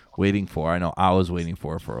were waiting for. I know I was waiting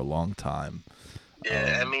for a long time.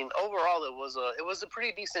 Yeah, I mean, overall, it was a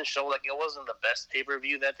pretty decent show. Like, it wasn't the best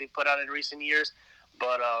pay-per-view that they put out in recent years,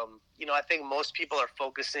 but I think most people are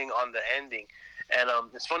focusing on the ending. And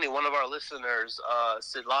it's funny, one of our listeners,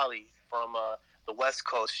 Sid Lally from the West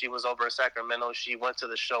Coast, she was over in Sacramento. She went to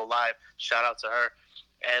the show live. Shout out to her.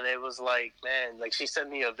 And it was like, man, like she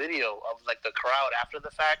sent me a video of like the crowd after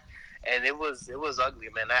the fact, and it was ugly,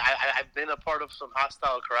 man. I've been a part of some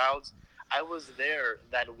hostile crowds. I was there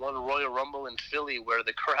that one Royal Rumble in Philly where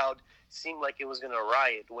the crowd seemed like it was going to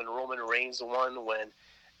riot when Roman Reigns won, when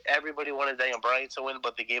everybody wanted Daniel Bryan to win,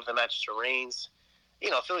 but they gave the match to Reigns.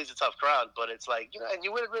 Philly's a tough crowd, but it's like, and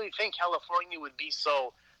you wouldn't really think California would be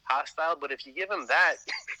so hostile, but if you give them that,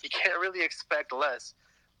 you can't really expect less.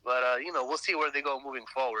 But, we'll see where they go moving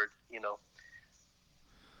forward,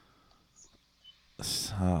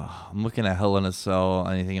 I'm looking at Hell in a Cell.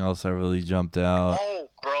 Anything else that really jumped out? Oh,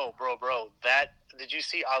 bro. Did you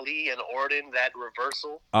see Ali and Orton, that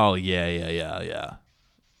reversal? Oh, yeah.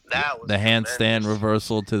 That was the tremendous. handstand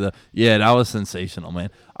reversal to the... Yeah, that was sensational,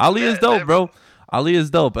 man. Ali is dope, bro. Ali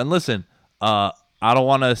is dope. And listen, I don't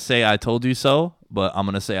want to say I told you so, but I'm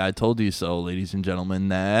going to say I told you so, ladies and gentlemen,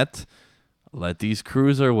 that let these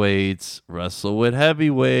cruiserweights wrestle with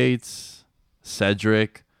heavyweights.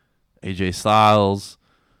 Cedric, AJ Styles,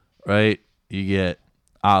 right? You get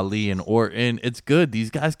Ali and Orton. It's good.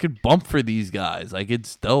 These guys could bump for these guys. Like,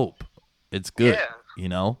 it's dope. It's good,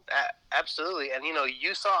 Absolutely. And,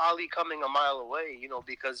 you saw Ali coming a mile away,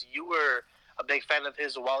 because you were a big fan of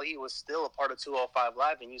his while he was still a part of 205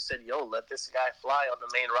 Live, and you said, yo, let this guy fly on the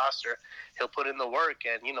main roster. He'll put in the work.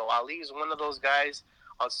 And, Ali is one of those guys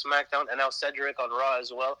on SmackDown, and now Cedric on Raw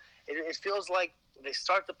as well. It feels like they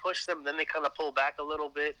start to push them, then they kind of pull back a little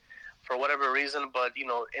bit for whatever reason. But,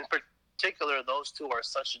 in particular, those two are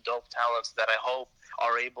such dope talents that I hope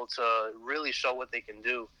are able to really show what they can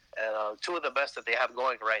do. And two of the best that they have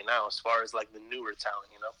going right now as far as, like, the newer talent,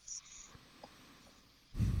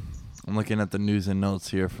 I'm looking at the news and notes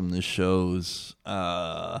here from the shows.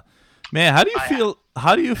 Man, how do you feel?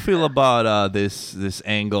 How do you feel about this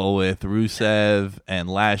angle with Rusev and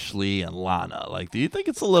Lashley and Lana? Like, do you think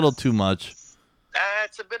it's a little too much?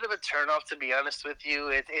 It's a bit of a turnoff, to be honest with you.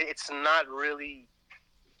 It's not really,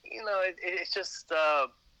 it's just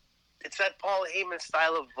it's that Paul Heyman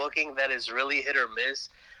style of booking that is really hit or miss.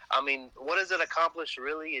 I mean, what does it accomplish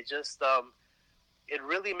really? It just it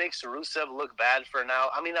really makes Rusev look bad for now.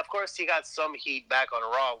 I mean, of course, he got some heat back on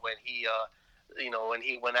Raw when he when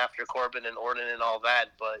he went after Corbin and Orton and all that.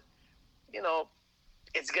 But,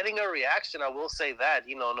 it's getting a reaction. I will say that,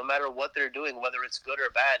 no matter what they're doing, whether it's good or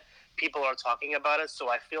bad, people are talking about it. So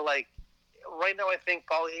I feel like right now, I think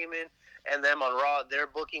Paul Heyman and them on Raw, they're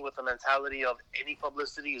booking with the mentality of any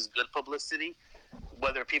publicity is good publicity,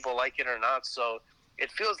 whether people like it or not. So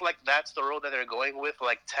it feels like that's the road that they're going with,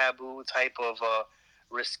 like taboo type of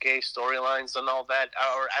risque storylines and all that,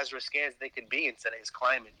 or as risque as they could be in today's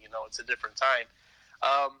climate. It's a different time.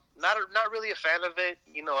 Not really a fan of it.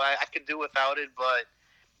 I could do without it, but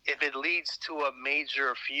if it leads to a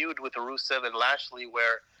major feud with Rusev and Lashley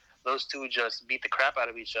where those two just beat the crap out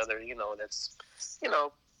of each other, that's,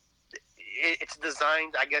 it's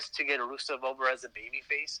designed, I guess, to get Rusev over as a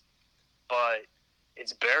babyface, but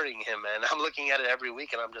it's burying him, man. I'm looking at it every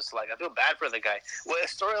week, and I'm just like, I feel bad for the guy. Well, a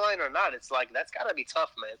storyline or not, it's like, that's got to be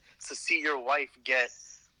tough, man, to see your wife get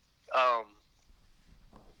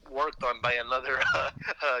worked on by another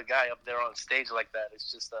guy up there on stage like that.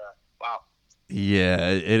 It's just, wow.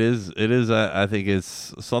 Yeah, it is. It is. I think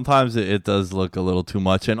it's sometimes it does look a little too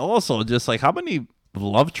much, and also just like how many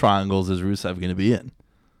love triangles is Rusev going to be in?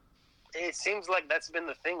 It seems like that's been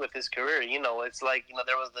the thing with his career. It's like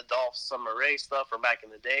there was the Dolph Summer Rae stuff from back in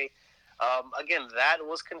the day. Again, that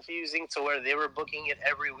was confusing to where they were booking it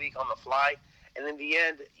every week on the fly, and in the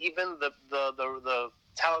end, even the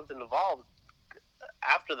talent involved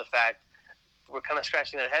after the fact were kind of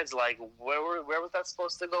scratching their heads like, where was that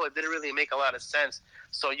supposed to go? It didn't really make a lot of sense.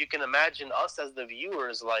 So you can imagine us as the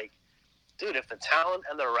viewers, like, dude, if the talent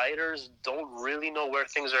and the writers don't really know where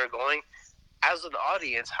things are going, as an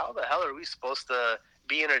audience, how the hell are we supposed to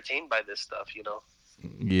be entertained by this stuff,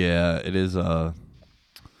 Yeah, it is a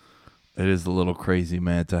little crazy,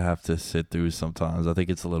 man, to have to sit through sometimes. I think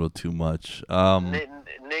it's a little too much.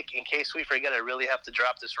 Nick, in case we forget, I really have to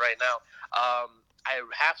drop this right now. I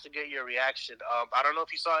have to get your reaction. I don't know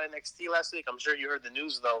if you saw NXT last week. I'm sure you heard the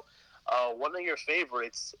news, though. One of your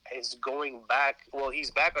favorites is going back. Well,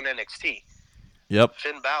 he's back on NXT. Yep.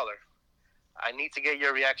 Finn Balor. I need to get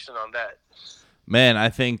your reaction on that. Man, I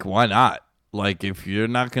think why not? Like, if you're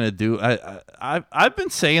not gonna do, I've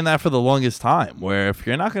been saying that for the longest time. Where if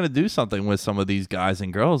you're not gonna do something with some of these guys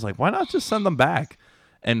and girls, like, why not just send them back?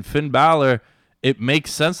 And Finn Balor, it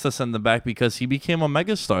makes sense to send them back because he became a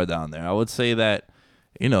megastar down there. I would say that,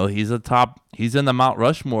 he's in the Mount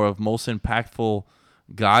Rushmore of most impactful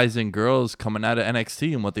guys and girls coming out of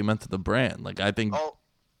NXT and what they meant to the brand. Like, I think, oh,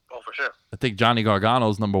 for sure. I think Johnny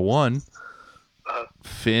Gargano's number one.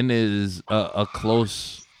 Finn is a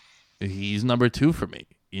close. He's number two for me,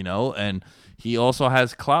 and he also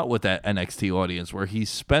has clout with that NXT audience where he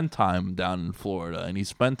spent time down in Florida and he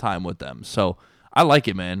spent time with them. So I like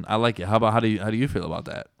it, man. I like it. How do you feel about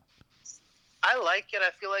that? I like it.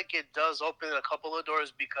 I feel like it does open a couple of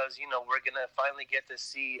doors because we're gonna finally get to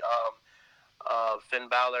see Finn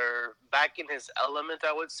Balor back in his element,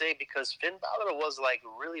 I would say, because Finn Balor was like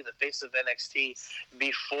really the face of NXT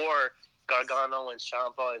before Gargano and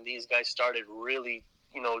Ciampa and these guys started really,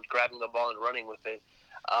 grabbing the ball and running with it.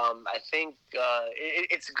 I think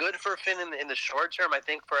it's good for Finn in the short term. I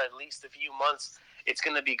think for at least a few months it's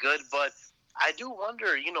going to be good, but I do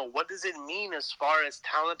wonder, what does it mean as far as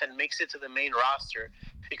talent that makes it to the main roster?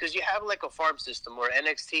 Because you have like a farm system where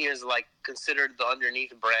NXT is like considered the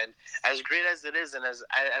underneath brand. As great as it is and as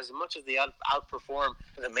much as they outperform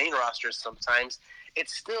the main roster sometimes,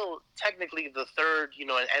 it's still technically the third,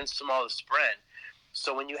 and smallest brand.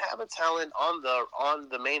 So when you have a talent on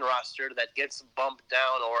the main roster that gets bumped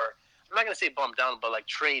down, or I'm not going to say bumped down, but like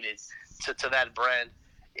traded to that brand,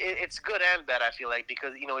 it's good and bad, I feel like,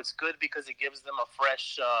 because, it's good because it gives them a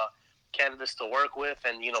fresh canvas to work with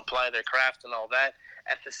and, apply their craft and all that.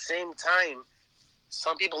 At the same time,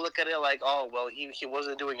 some people look at it like, oh, well, he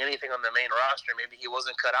wasn't doing anything on the main roster. Maybe he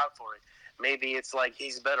wasn't cut out for it. Maybe it's like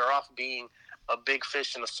he's better off being a big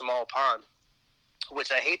fish in a small pond,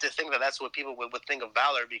 which I hate to think that that's what people would think of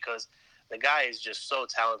Balor, because the guy is just so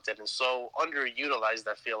talented and so underutilized,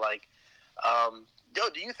 I feel like.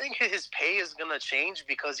 Do you think his pay is going to change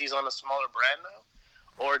because he's on a smaller brand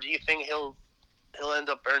now? Or do you think he'll end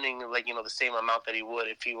up earning like, the same amount that he would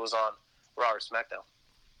if he was on Raw or SmackDown?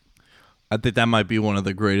 I think that might be one of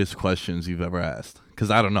the greatest questions you've ever asked, because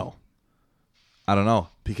I don't know.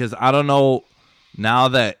 Because I don't know now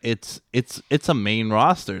that it's a main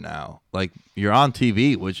roster now. Like, you're on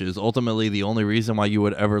TV, which is ultimately the only reason why you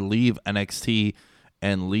would ever leave NXT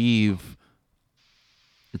and leave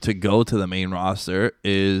to go to the main roster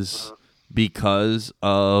is because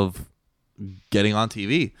of getting on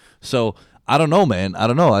TV. So I don't know, man. I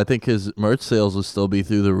don't know. I think his merch sales will still be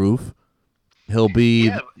through the roof. He'll be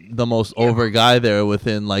the most over guy there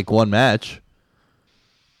within like one match.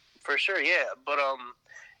 For sure, yeah. But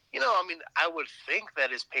I mean, I would think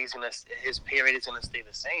that his pay rate is going to stay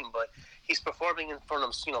the same, but he's performing in front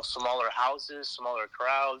of smaller houses, smaller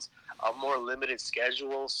crowds, a more limited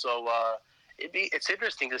schedule. So it's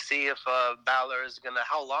interesting to see if Balor is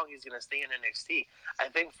how long he's gonna stay in NXT. I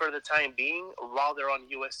think for the time being, while they're on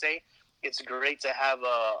USA, it's great to have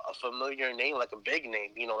a familiar name, like a big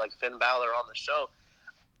name, like Finn Balor on the show.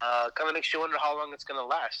 Kind of makes you wonder how long it's going to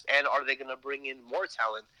last. And are they going to bring in more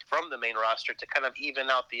talent from the main roster to kind of even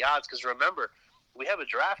out the odds? Because remember, we have a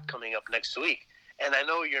draft coming up next week. And I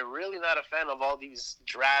know you're really not a fan of all these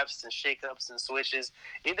drafts and shakeups and switches.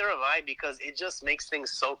 Neither am I, because it just makes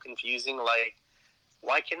things so confusing. Like,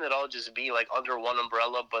 why can't it all just be like under one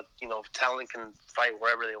umbrella, but, talent can fight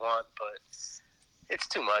wherever they want? But it's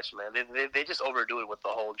too much, man. They just overdo it with the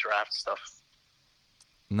whole draft stuff.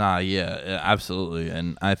 Nah, yeah, absolutely.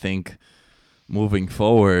 And I think moving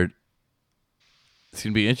forward, it's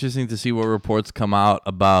going to be interesting to see what reports come out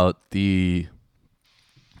about the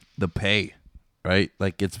pay, right?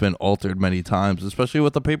 Like, it's been altered many times, especially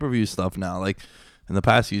with the pay-per-view stuff now. Like, in the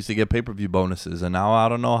past, you used to get pay-per-view bonuses, and now I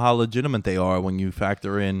don't know how legitimate they are when you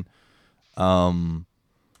factor in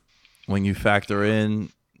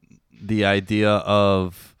the idea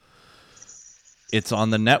of it's on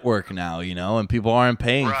the network now, and people aren't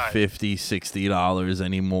paying $50, $60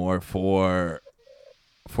 anymore for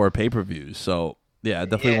pay-per-views. So, yeah, I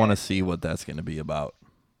definitely want to see what that's going to be about.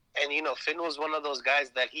 And, Finn was one of those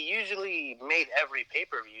guys that he usually made every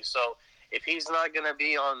pay-per-view. So, if he's not going to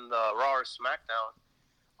be on the Raw or SmackDown,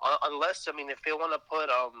 unless, if they want to put,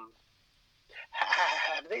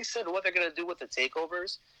 have they said what they're going to do with the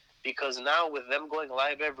takeovers? Because now with them going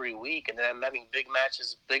live every week and them having big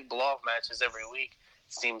matches, big blow-off matches every week,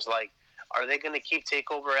 it seems like, are they going to keep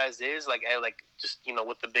TakeOver as is, like just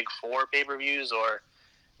with the big four pay-per-views, or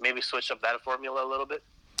maybe switch up that formula a little bit?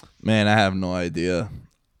 Man, I have no idea.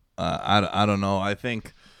 I don't know. I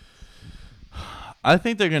think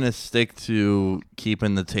they're going to stick to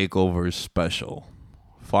keeping the takeovers special.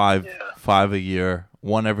 Five a year,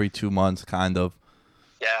 one every 2 months, kind of.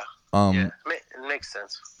 Yeah. It makes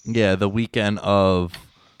sense. Yeah, the weekend of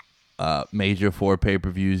major four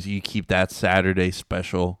pay-per-views, you keep that Saturday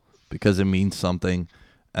special because it means something.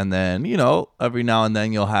 And then, every now and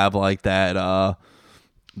then you'll have like that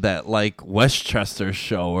like Westchester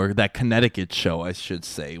show, or that Connecticut show, I should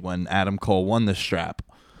say, when Adam Cole won the strap.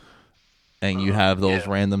 And you have those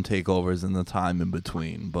random takeovers in the time in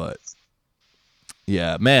between. But,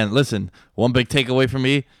 yeah, man, listen, one big takeaway from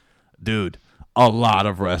me, dude, a lot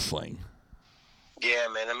of wrestling. Yeah,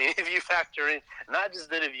 man. If you factor in not just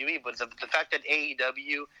WWE, but the fact that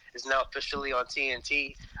AEW is now officially on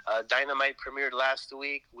TNT, Dynamite premiered last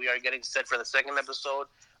week. We are getting set for the second episode,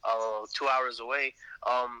 2 hours away.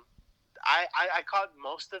 I caught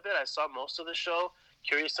most of it. I saw most of the show.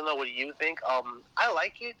 Curious to know what you think. I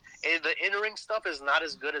like it. The in-ring stuff is not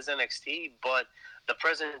as good as NXT, but the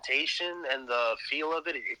presentation and the feel of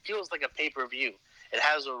it feels like a pay-per-view. It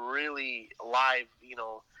has a really live,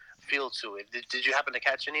 feel to it. Did you happen to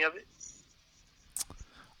catch any of it?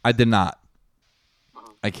 I did not.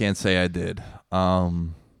 I can't say I did. I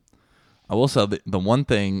will say the one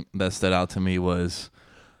thing that stood out to me was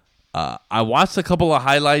I watched a couple of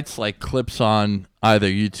highlights, like clips on either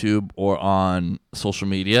YouTube or on social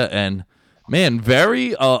media, and man,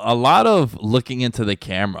 a lot of looking into the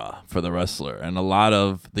camera for the wrestler, and a lot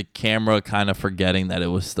of the camera kind of forgetting that it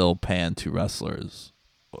was still panned to wrestlers.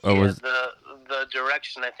 Or the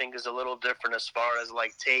direction, I think, is a little different as far as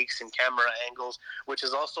like takes and camera angles, which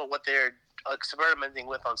is also what they're experimenting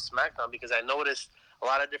with on SmackDown, because I noticed a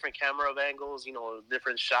lot of different camera angles,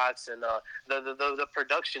 different shots, and the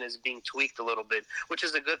production is being tweaked a little bit, which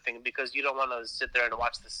is a good thing, because you don't want to sit there and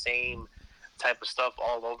watch the same type of stuff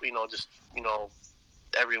all over,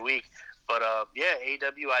 every week. But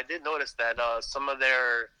AEW, I did notice that some of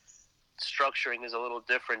their structuring is a little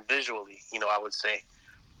different visually, I would say.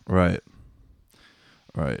 Right.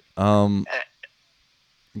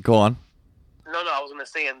 Go on. No, I was going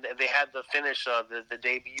to say, and they had the finish, the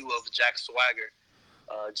debut of Jack Swagger,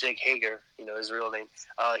 Jake Hager, his real name.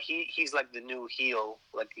 He's like the new heel.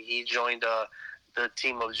 Like, he joined the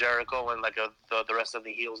team of Jericho, and like the rest of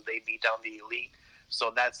the heels, they beat down the Elite.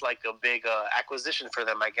 So that's like a big acquisition for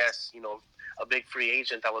them, I guess. A big free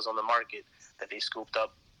agent that was on the market that they scooped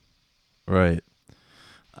up. Right.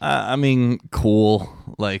 Cool.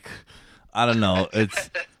 Like, I don't know. It's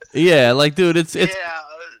dude, it's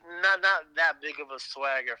not that big of a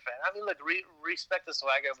Swagger fan. Look, respect the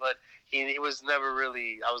Swagger, but he was never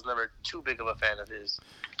really. I was never too big of a fan of his.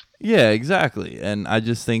 Yeah, exactly. And I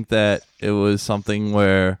just think that it was something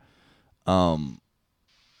where,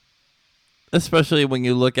 Especially when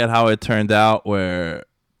you look at how it turned out, where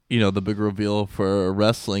the big reveal for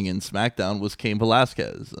wrestling in SmackDown was Cain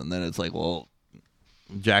Velasquez, and then it's like, well,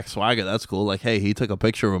 Jack Swagger, that's cool. Like, hey, he took a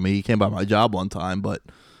picture of me. He came by my job one time, but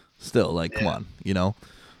still, like, come on,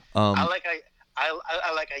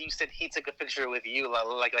 I like how you said he took a picture with you,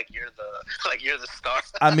 like you're the star.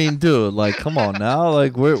 I mean, dude, like, come on now,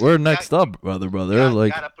 like, we're next up, brother.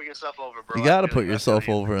 Like, you gotta put yourself over, bro. You gotta put yourself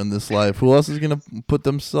over in this life. Who else is gonna put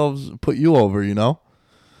you over?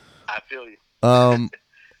 I feel you. All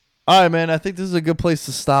right, man. I think this is a good place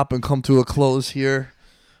to stop and come to a close here.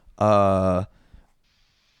 Guys,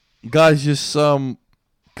 just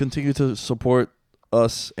continue to support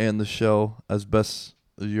us and the show as best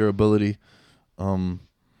as your ability.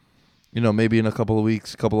 Maybe in a couple of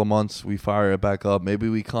weeks, couple of months, we fire it back up. Maybe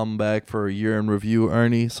we come back for a year in review,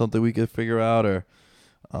 Ernie, something we could figure out. Or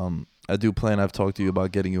I do plan, I've talked to you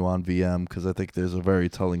about getting you on VM because I think there's a very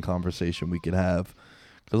telling conversation we could have.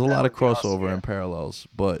 There's a lot of crossover and parallels.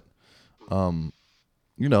 But,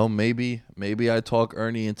 maybe I talk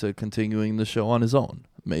Ernie into continuing the show on his own.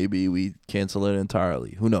 Maybe we cancel it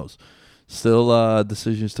entirely. Who knows? Still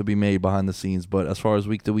decisions to be made behind the scenes. But as far as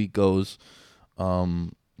week to week goes,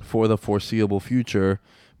 for the foreseeable future,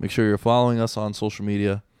 make sure you're following us on social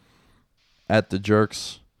media at the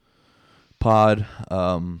Jerks Pod.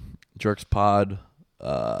 Jerks Pod.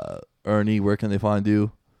 Ernie, where can they find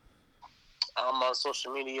you? I'm on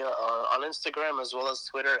social media on Instagram as well as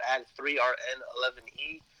Twitter at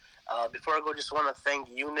 3RN11E. Before I go, just want to thank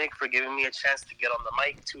you, Nick, for giving me a chance to get on the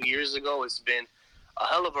mic 2 years ago. It's been a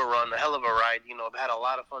hell of a run, a hell of a ride. I've had a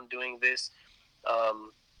lot of fun doing this.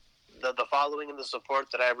 The following and the support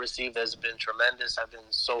that I've received has been tremendous. I've been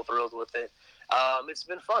so thrilled with it. It's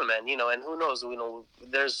been fun, man. And who knows?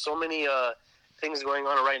 There's so many things going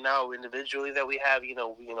on right now individually that we have.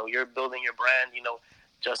 You're building your brand.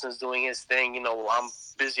 Justin's doing his thing. I'm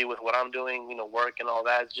busy with what I'm doing. Work and all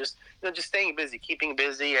that. Just staying busy, keeping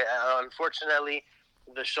busy. Unfortunately,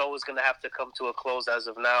 the show is going to have to come to a close as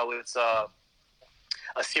of now. It's a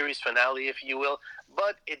series finale, if you will.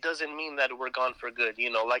 But it doesn't mean that we're gone for good.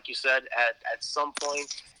 Like you said, at some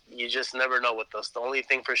point, you just never know with us. The only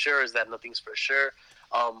thing for sure is that nothing's for sure.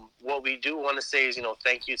 What we do want to say is,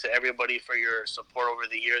 thank you to everybody for your support over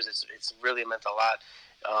the years. It's really meant a lot.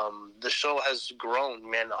 The show has grown,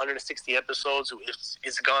 man. 160 episodes.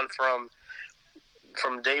 It's gone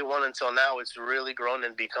from day one until now. It's really grown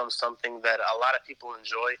and become something that a lot of people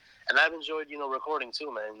enjoy. And I've enjoyed, recording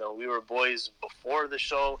too, man. We were boys before the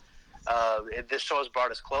show. This show has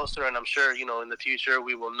brought us closer, and I'm sure, in the future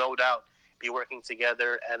we will no doubt be working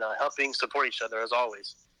together and helping support each other as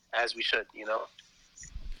always, as we should,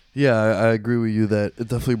 Yeah, I agree with you that it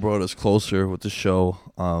definitely brought us closer with the show.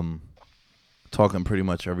 Talking pretty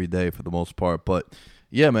much every day for the most part. But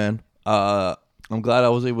yeah, man, I'm glad I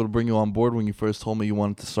was able to bring you on board when you first told me you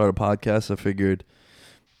wanted to start a podcast. I figured,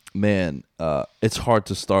 man, it's hard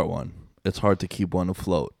to start one. It's hard to keep one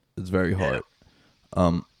afloat. It's very hard.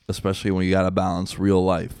 Especially when you got to balance real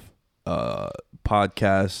life.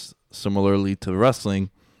 Podcasts, similarly to wrestling,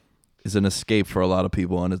 is an escape for a lot of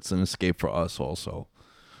people, and it's an escape for us also.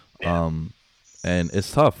 And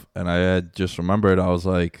it's tough. And I had just remembered, I was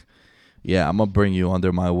like, yeah, I'm going to bring you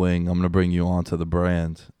under my wing. I'm going to bring you onto the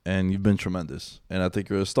brand. And you've been tremendous. And I think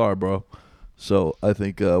you're a star, bro. So I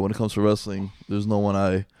think when it comes to wrestling, there's no one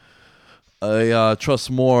I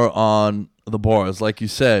trust more on the bars. Like you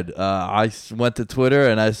said, I went to Twitter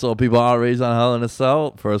and I saw people outraged on Hell in a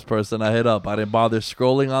Cell. First person I hit up. I didn't bother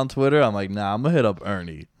scrolling on Twitter. I'm like, nah, I'm going to hit up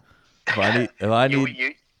Ernie. If I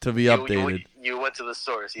need to be updated. You went to the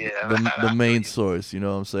source, yeah. The main source, you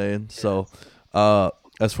know what I'm saying? Yeah. So,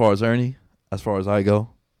 as far as Ernie, as far as I go,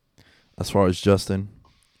 as far as Justin,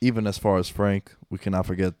 even as far as Frank, we cannot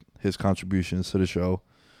forget his contributions to the show.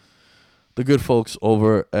 The good folks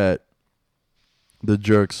over at the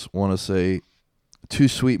Jerks want to say, "Too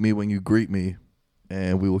sweet me when you greet me,"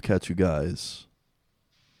 and we will catch you guys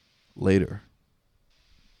later.